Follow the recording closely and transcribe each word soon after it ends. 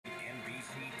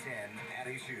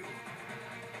issue.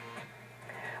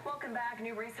 Welcome back.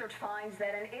 New research finds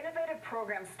that an innovative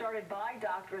program started by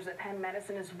doctors at Penn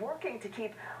Medicine is working to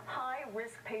keep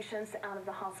high-risk patients out of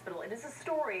the hospital. It is a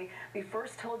story we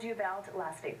first told you about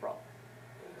last April.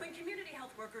 When community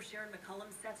health worker Sharon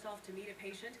McCullum sets off to meet a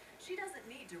patient, she doesn't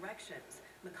need directions.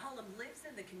 McCullum lives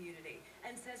in the community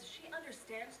and says she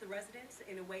understands the residents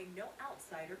in a way no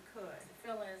outsider could. The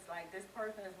feeling is like this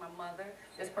person is my mother,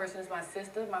 this person is my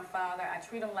sister, my father. I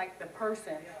treat them like the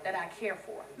person that I care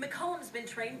for. McCullum's been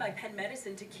trained by Penn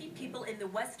Medicine to keep people in the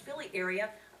West Philly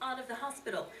area out of the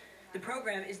hospital. The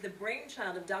program is the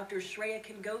brainchild of Dr.Shreya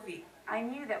Kangovi. I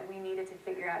knew that we needed to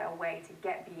figure out a way to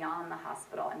get beyond the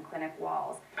hospital and clinic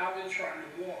walls. I've been trying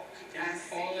to walk and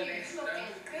all of that stuff.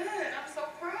 Looking good. I'm so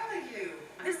proud of you.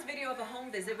 This video of a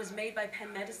home visit was made by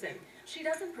Penn Medicine. She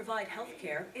doesn't provide health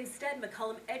care. Instead,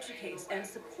 McCullum educates and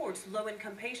supports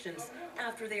low-income patients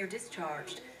after they are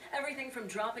discharged. Everything from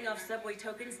dropping off subway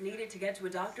tokens needed to get to a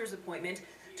doctor's appointment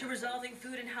to resolving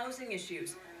food and housing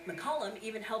issues. McCullum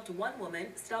even helped one woman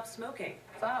stop smoking.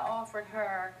 So I offered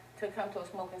her to come to a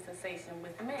smoking cessation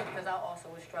with me because I also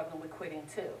was struggling with quitting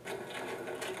too.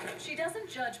 She doesn't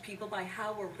judge people by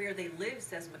how or where they live,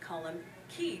 says McCullum,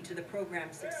 key to the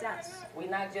program's success. We're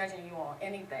not judging you on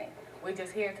anything. We're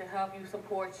just here to help you,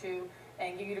 support you,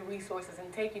 and give you the resources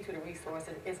and take you to the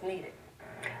resources if needed.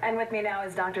 And with me now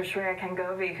is Dr. Shreya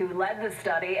Kangovi, who led the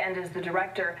study and is the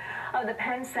director of the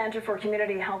Penn Center for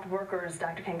Community Health Workers.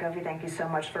 Dr. Kangovi, thank you so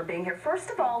much for being here. First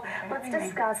of all, let's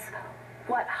discuss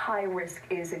what high risk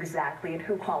is exactly and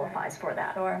who qualifies for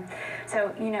that. Sure.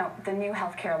 So, you know, the new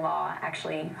healthcare law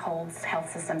actually holds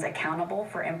health systems accountable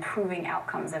for improving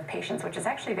outcomes of patients, which is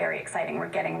actually very exciting. We're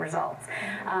getting results.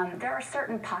 There are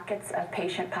certain pockets of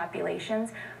patient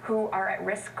populations who are at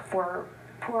risk for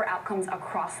poor outcomes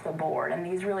across the board, and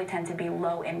these really tend to be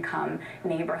low-income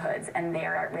neighborhoods, and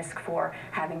they're at risk for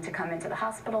having to come into the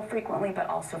hospital frequently, but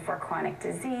also for chronic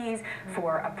disease,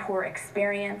 for a poor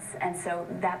experience, and so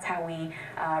that's how we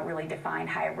really define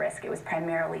high risk. It was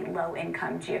primarily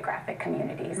low-income geographic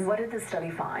communities. What did the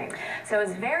study find? So it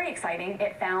was very exciting.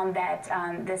 It found that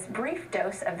this brief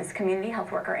dose of this community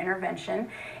health worker intervention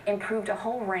improved a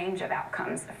whole range of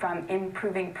outcomes, from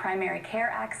improving primary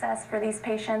care access for these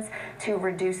patients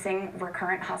to reducing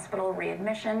recurrent hospital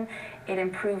readmission. It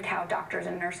improved how doctors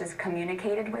and nurses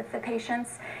communicated with the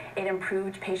patients. It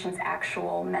improved patients'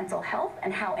 actual mental health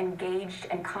and how engaged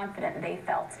and confident they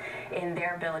felt in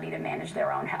their ability to manage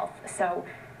their own health. So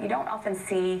you don't often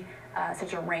see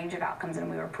such a range of outcomes, and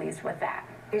we were pleased with that.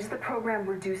 Is the program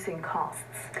reducing costs?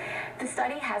 The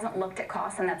study hasn't looked at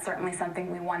costs, and that's certainly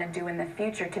something we want to do in the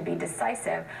future to be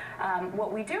decisive.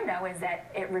 What we do know is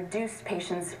that it reduced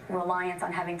patients' reliance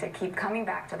on having to keep coming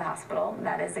back to the hospital.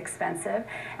 That is expensive.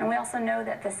 And we also know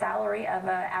that the salary of an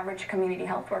average community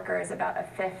health worker is about a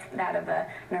fifth that of a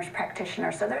nurse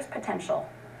practitioner. So there's potential.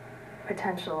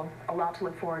 A lot to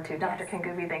look forward to. Dr.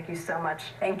 Kangovi, thank you so much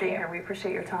for being here. We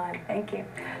appreciate your time. Thank you.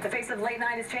 The face of late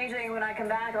night is changing. When I come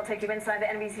back, I'll take you inside the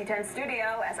NBC 10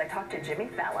 studio as I talk to Jimmy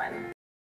Fallon.